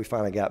think we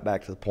finally got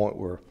back to the point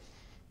where,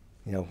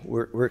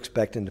 we're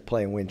expecting to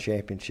play and win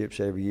championships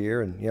every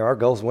year. And, our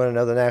goal is to win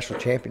another national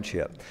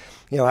championship.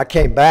 I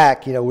came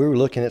back, we were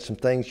looking at some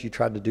things you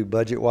tried to do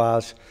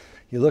budget-wise.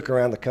 You look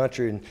around the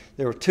country, and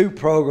there were 2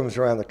 programs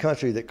around the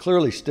country that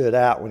clearly stood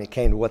out when it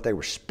came to what they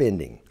were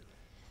spending.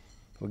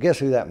 Well, guess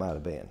who that might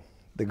have been?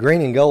 The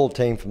green and gold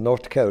team from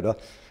North Dakota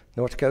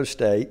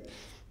State,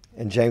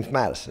 and James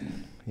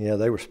Madison.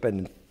 They were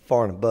spending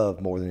far and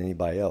above more than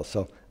anybody else.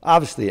 So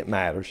obviously it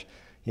matters.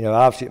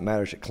 Obviously it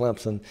matters at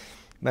Clemson.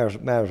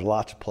 Matters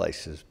lots of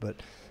places. But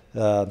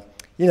our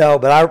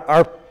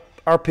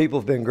people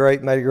have been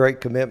great, made a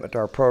great commitment to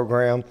our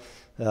program.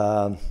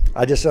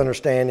 I just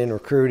understand in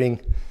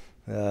recruiting,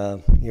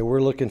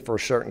 we're looking for a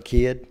certain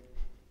kid,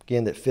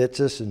 again, that fits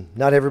us, and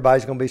not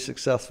everybody's going to be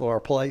successful at our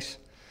place,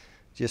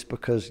 just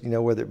because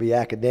whether it be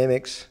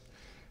academics,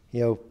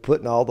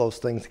 putting all those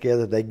things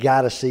together, they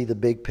got to see the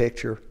big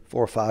picture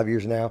 4 or 5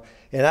 years now.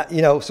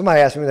 And, somebody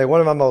asked me, what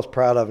am I most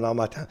proud of in all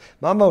my time?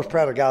 I'm most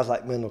proud of guys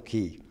like Wendell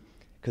Key,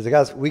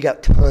 because we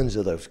got tons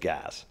of those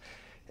guys.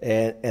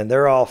 And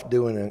they're off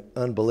doing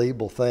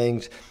unbelievable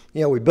things.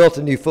 We built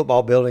a new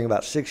football building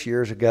about 6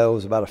 years ago. It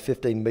was about a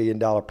 $15 million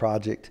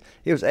project.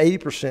 It was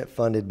 80%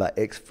 funded by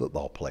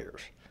ex-football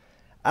players.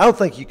 I don't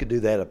think you could do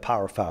that at a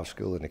Power 5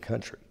 school in the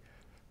country.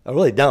 I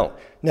really don't.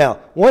 Now,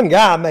 one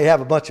guy may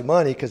have a bunch of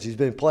money because he's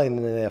been playing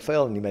in the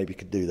NFL, and he maybe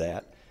could do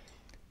that.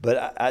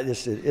 But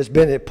it's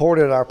been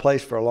important in our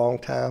place for a long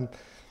time.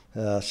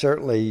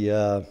 Certainly,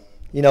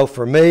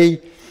 for me,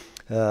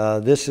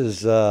 this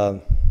is,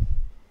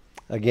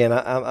 again,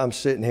 I'm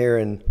sitting here,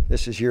 and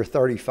this is year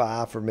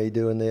 35 for me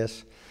doing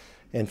this.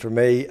 And for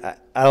me,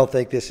 I don't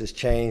think this has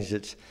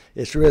changed.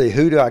 It's really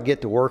who do I get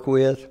to work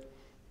with?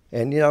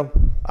 And,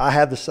 I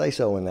have the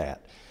say-so in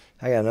that.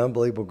 I got an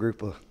unbelievable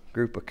group of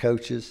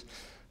coaches.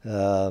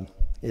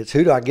 It's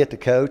who do I get to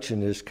coach?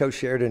 And as Coach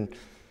Sheridan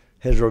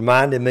has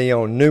reminded me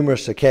on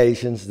numerous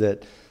occasions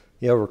that,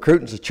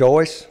 recruiting's a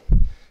choice.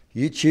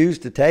 You choose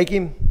to take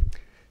him.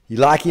 You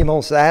like him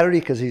on Saturday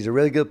because he's a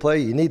really good player.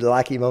 You need to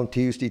like him on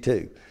Tuesday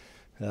too.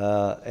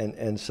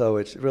 And so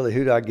it's really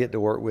who do I get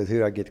to work with, who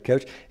do I get to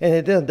coach. And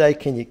at the end of the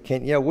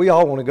day, we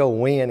all want to go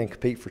win and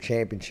compete for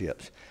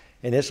championships.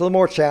 And it's a little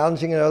more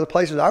challenging in other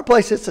places. Our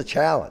place, it's a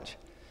challenge.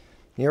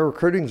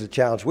 Recruiting's a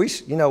challenge. We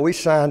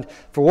signed,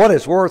 for what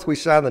it's worth, we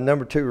signed the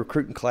number 2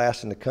 recruiting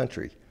class in the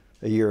country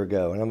a year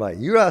ago. And I'm like,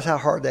 you realize how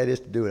hard that is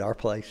to do at our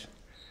place?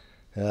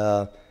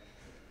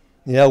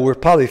 We're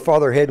probably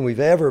farther ahead than we've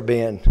ever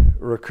been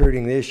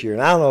recruiting this year.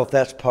 And I don't know if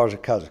that's because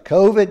of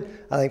COVID.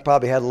 I think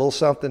probably had a little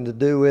something to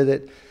do with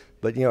it.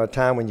 But, a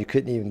time when you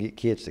couldn't even get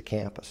kids to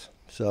campus.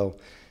 So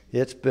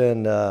it's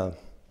been,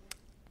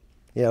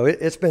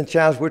 it's been a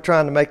challenge. We're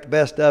trying to make the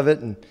best of it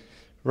and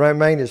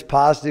remain as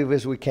positive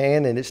as we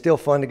can, and it's still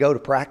fun to go to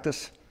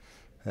practice.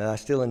 I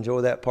still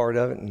enjoy that part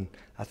of it, and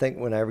I think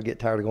when I ever get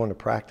tired of going to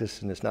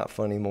practice and it's not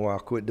fun anymore, I'll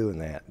quit doing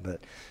that. But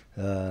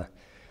I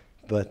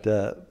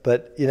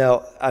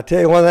tell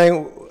you one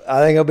thing,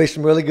 I think there'll be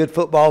some really good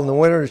football in the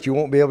winter that you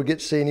won't be able to get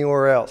to see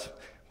anywhere else.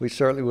 We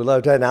certainly would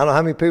love that. And I don't know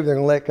how many people they're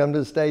going to let come to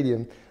the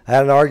stadium. I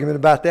had an argument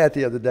about that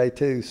the other day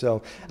too.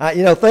 So,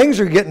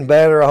 things are getting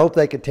better. I hope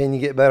they continue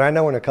to get better. I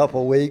know in a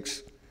couple of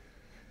weeks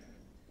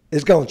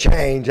it's going to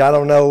change. I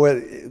don't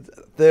know.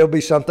 There'll be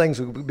some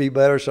things will be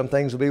better, some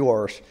things will be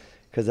worse.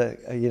 Because,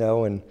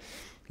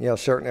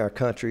 certainly our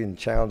country and the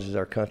challenges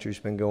our country's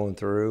been going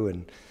through,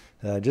 and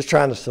just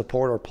trying to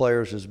support our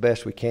players as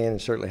best we can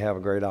and certainly have a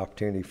great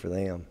opportunity for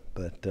them.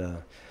 But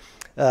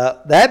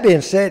that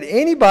being said,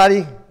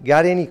 anybody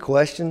got any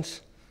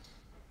questions?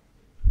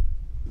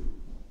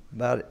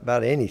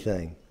 about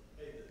anything.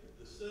 Hey,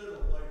 the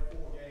Citadel played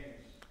 4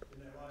 games,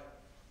 isn't that right?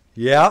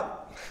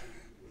 Yep.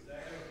 Was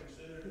that ever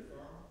considered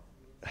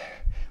a firm?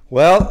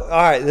 Well, all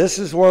right, this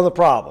is one of the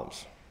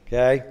problems,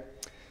 okay?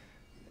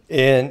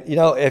 And, you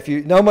know, if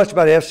you know much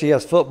about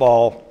FCS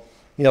football,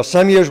 you know,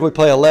 some years we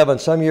play 11,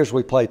 some years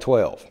we play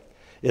 12.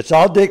 It's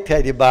all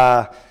dictated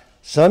by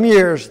some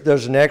years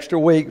there's an extra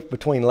week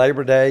between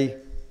Labor Day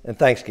and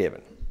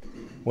Thanksgiving.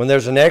 When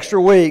there's an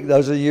extra week,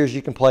 those are the years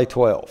you can play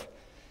 12.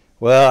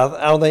 Well,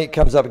 I don't think it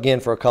comes up again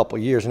for a couple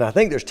of years, and I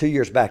think there's 2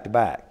 years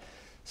back-to-back.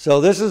 So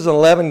this is an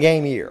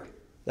 11-game year.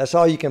 That's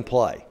all you can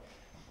play.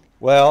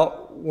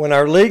 Well, when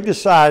our league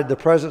decided, the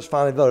presidents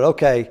finally voted,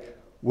 okay,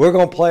 we're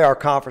going to play our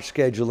conference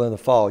schedule in the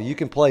fall. You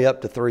can play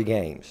up to 3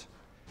 games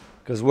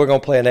because we're going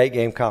to play an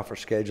 8-game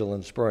conference schedule in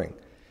the spring.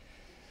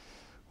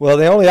 Well,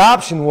 the only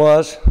option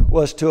was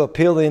to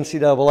appeal the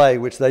NCAA,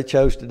 which they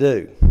chose to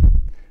do.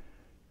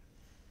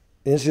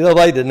 The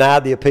NCAA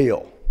denied the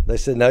appeal. They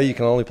said, no, you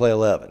can only play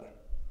 11.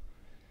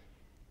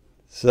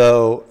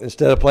 So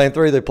instead of playing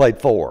 3, they played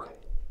 4.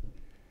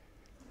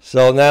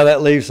 So now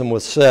that leaves them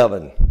with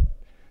 7.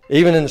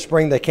 Even in the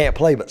spring, they can't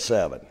play but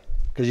 7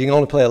 because you can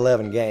only play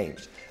 11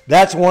 games.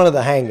 That's one of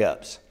the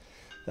hang-ups.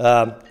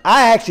 I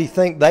actually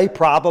think they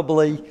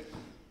probably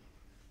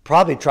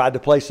tried to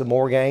play some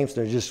more games.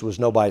 There just was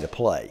nobody to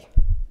play.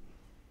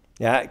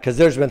 Yeah, because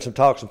there's been some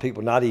talks of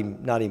people not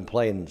even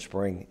playing in the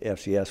spring,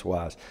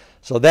 FCS-wise.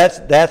 So that's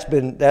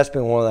been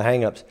one of the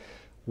hang-ups.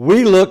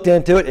 We looked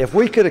into it. If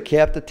we could have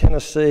kept the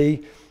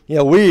Tennessee, you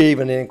know, we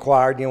even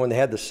inquired. You know, when they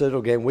had the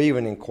Citadel game, we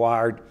even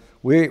inquired.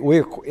 We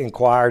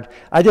inquired.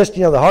 I just,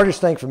 you know, the hardest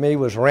thing for me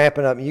was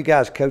ramping up. You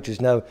guys, coaches,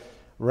 know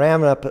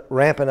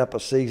ramping up a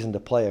season to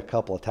play a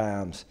couple of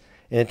times.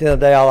 And at the end of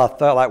the day, all I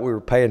felt like we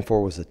were paying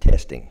for was the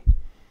testing.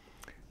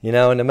 You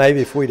know, and then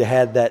maybe if we'd have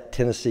had that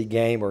Tennessee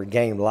game or a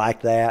game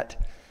like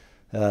that,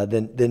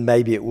 then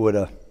maybe it would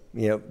have,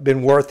 you know,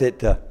 been worth it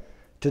to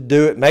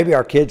do it. Maybe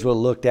our kids would have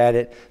looked at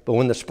it. But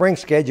when the spring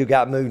schedule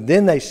got moved,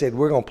 then they said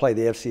we're going to play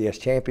the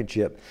FCS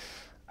championship.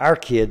 Our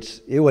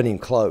kids, it wasn't even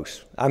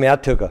close. I mean, I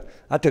took a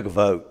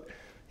vote.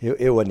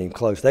 It wasn't even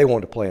close. They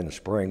wanted to play in the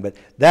spring. But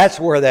that's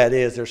where that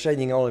is. They're saying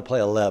you can only play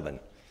 11.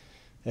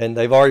 And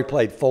they've already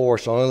played 4,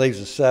 so it only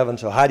leaves us 7.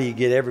 So how do you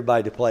get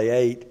everybody to play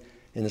 8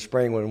 in the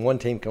spring when one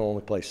team can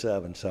only play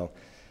 7? So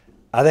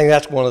I think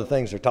that's one of the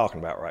things they're talking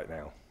about right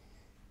now.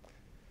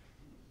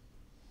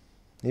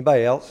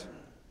 Anybody else?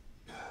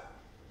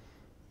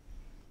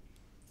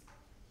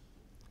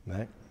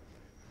 Right.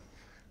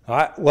 All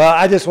right. Well,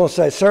 I just want to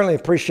say, certainly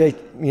appreciate,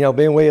 you know,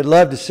 being with you. I'd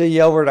love to see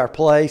you over at our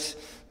place.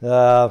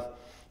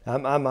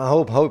 I'm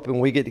hoping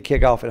we get to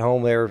kick off at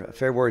home there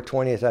February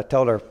 20th. I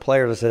told our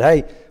players, I said,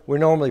 hey, we're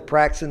normally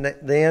practicing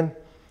then.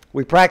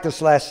 We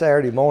practiced last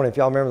Saturday morning. If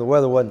y'all remember, the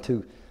weather wasn't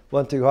too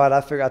hot.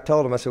 I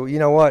told them, I said, well, you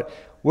know what?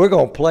 We're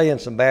going to play in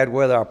some bad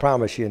weather, I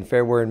promise you, in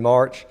February and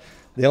March.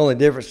 The only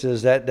difference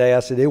is that day,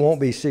 I said, it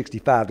won't be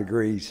 65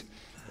 degrees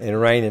and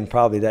raining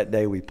probably that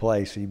day we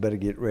play, so you better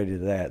get ready to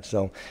that.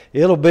 So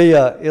it'll be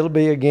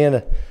again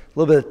a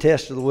little bit of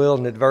test of the will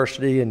and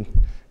adversity, and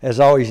as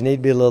always, you need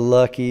to be a little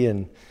lucky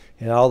and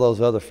all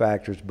those other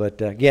factors.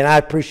 But again, I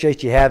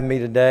appreciate you having me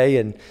today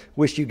and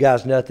wish you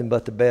guys nothing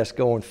but the best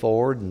going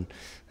forward, and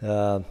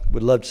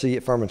would love to see you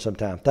at Furman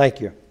sometime.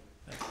 Thank you.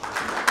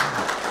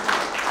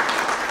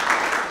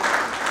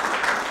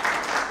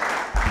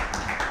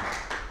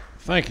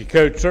 Thank you,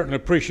 Coach. Certainly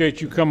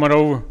appreciate you coming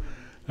over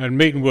and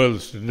meeting with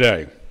us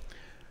today.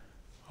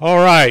 All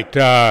right,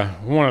 I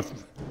want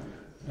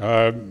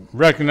to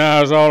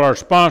recognize all our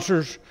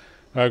sponsors.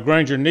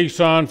 Granger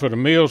Nissan for the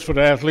meals for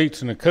the athletes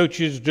and the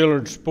coaches,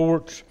 Dillard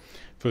Sports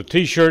for the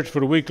T-shirts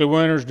for the weekly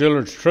winners,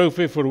 Dillard's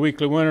Trophy for the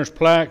weekly winners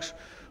plaques,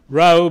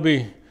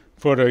 Ryobi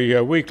for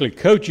the weekly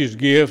coaches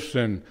gifts,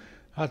 and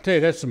I'll tell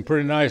you, that's some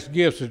pretty nice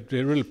gifts. It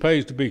really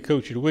pays to be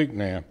Coach of the Week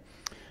now.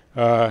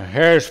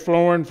 Harris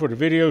Flooring for the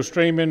video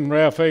streaming,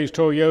 Ralph Hayes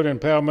Toyota and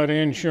Palmetto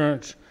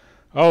Insurance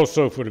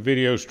also for the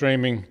video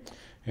streaming,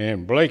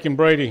 and Blake and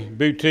Brady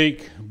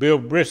Boutique, Bill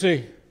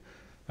Brissy.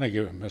 Thank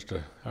you,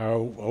 Mr. Our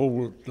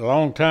old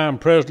longtime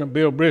president,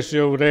 Bill Brissy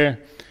over there.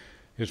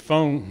 His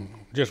phone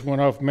just went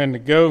off a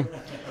minute ago.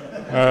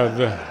 I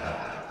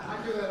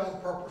do that on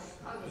purpose.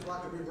 I just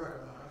like to be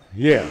recognized.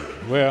 Yeah,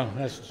 well,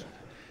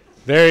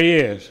 there he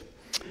is.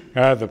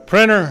 The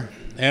printer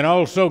and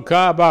also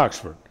Cobb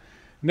Oxford.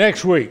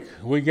 Next week,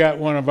 we got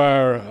one of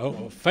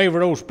our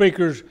favorite old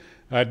speakers,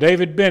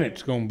 David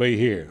Bennett's going to be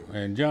here.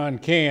 And John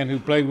Cann, who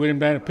played with him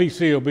down at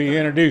PC, will be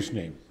introducing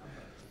him.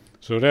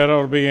 So that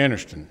ought to be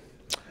interesting.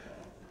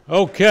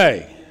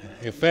 Okay,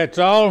 if that's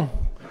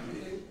all.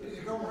 Is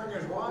he going to bring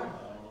his wife?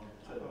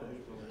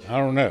 I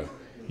don't know.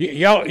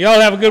 Y'all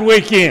have a good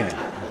weekend.